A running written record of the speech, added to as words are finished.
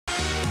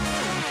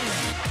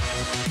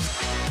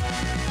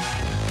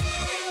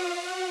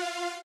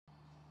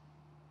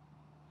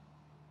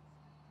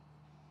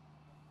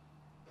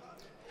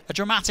A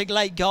dramatic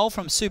late goal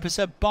from super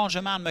sub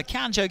Benjamin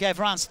Makanjo gave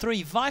Reims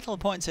 3 vital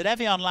points at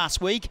Evian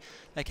last week.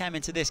 They came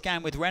into this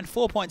game with Rennes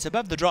 4 points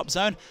above the drop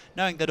zone,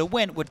 knowing that a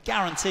win would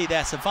guarantee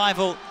their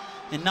survival.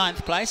 In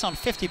 9th place on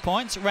 50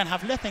 points, Rennes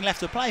have nothing left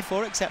to play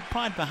for except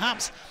pride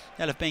perhaps.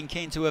 They'll have been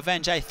keen to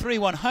avenge a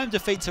 3-1 home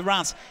defeat to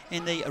Reims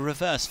in the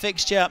reverse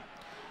fixture.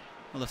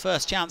 Well, the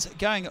first chance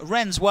going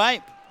Rennes'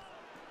 way.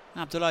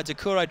 Abdoulaye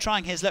Doucouré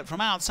trying his luck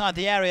from outside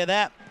the area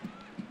there.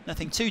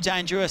 Nothing too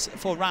dangerous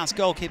for Reims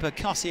goalkeeper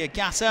Kossi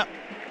AGASSA.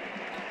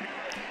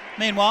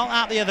 Meanwhile,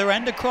 at the other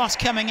end, a cross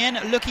coming in,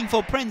 looking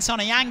for Prince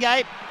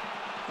ONIANGUE.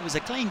 It was a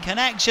clean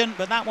connection,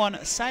 but that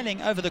one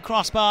sailing over the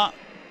crossbar.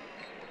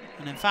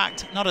 And in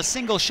fact, not a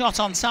single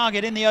shot on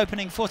target in the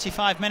opening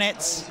 45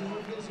 minutes.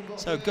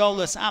 So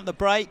goalless at the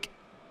break.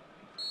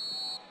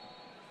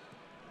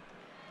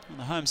 On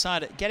the home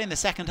side, getting the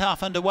second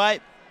half underway.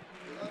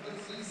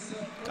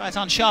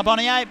 Gaëtan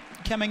Charbonnier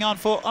coming on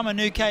for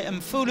Omenuke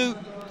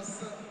MFULU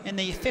in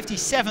the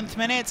 57th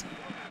minute.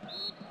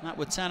 That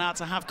would turn out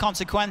to have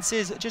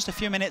consequences just a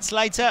few minutes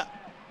later.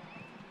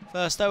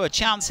 First, though, a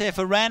chance here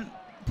for Rennes.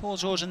 Paul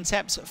Georges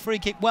Ntep's free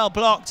kick well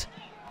blocked.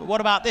 But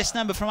what about this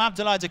number from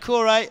Abdoulaye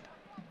Doucouré?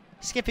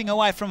 Skipping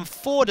away from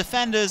 4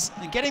 defenders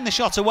and getting the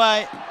shot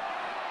away.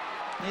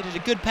 Needed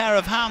a good pair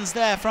of hands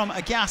there from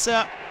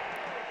AGASSA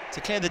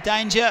to clear the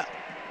danger.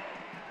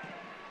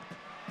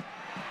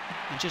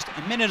 And just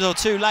a minute or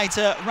two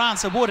later,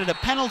 Reims awarded a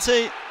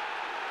penalty.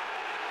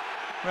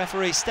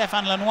 Referee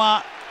Stéphane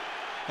Lenoir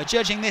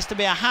adjudging this to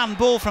be a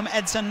handball from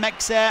Edson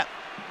MEXER.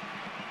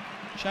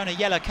 Shown a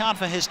yellow card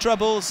for his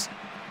troubles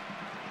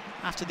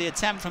after the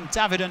attempt from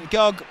David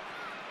NGOG.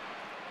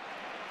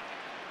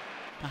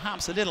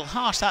 Perhaps a little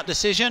harsh, that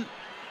decision.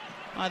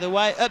 Either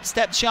way, up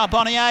stepped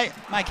Charbonnier,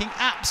 making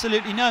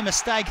absolutely no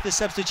mistake, the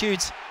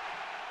substitute.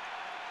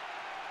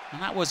 And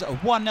that was a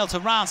 1-0 to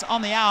Reims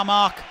on the hour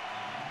mark.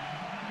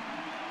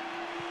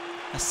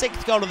 A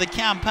 6th goal of the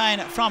campaign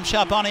from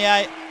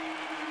Charbonnier.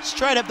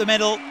 Straight up the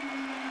middle.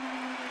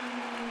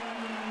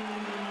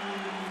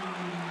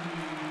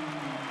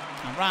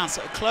 And Reims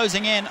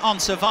closing in on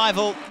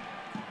survival.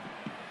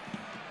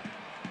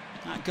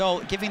 That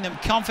goal giving them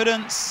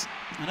confidence.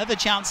 Another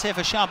chance here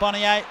for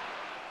Charbonnier.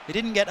 He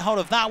didn't get hold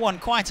of that one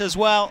quite as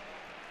well.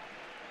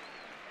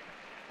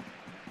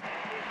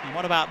 And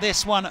what about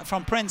this one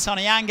from Prince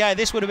ONIANGUE?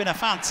 This would have been a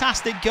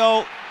fantastic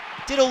goal.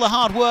 Did all the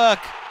hard work,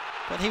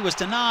 but he was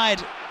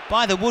denied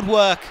by the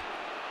woodwork.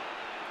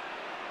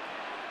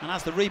 And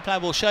as the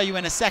replay will show you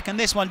in a second,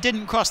 this one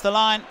didn't cross the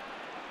line,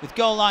 with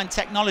goal line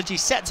technology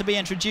set to be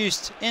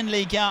introduced in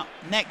Ligue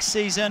next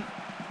season.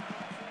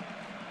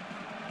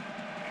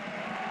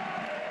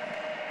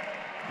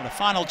 And a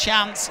final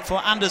chance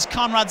for Anders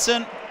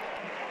Conradsen.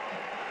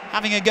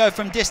 Having a go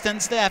from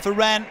distance there for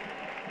Rennes.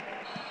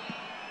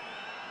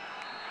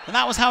 And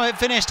that was how it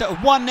finished at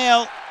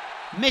 1-0.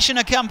 Mission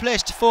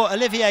accomplished for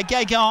Olivier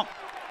Gaëtan.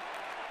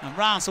 And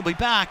Reims will be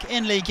back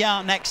in Ligue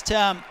 1 next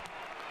term.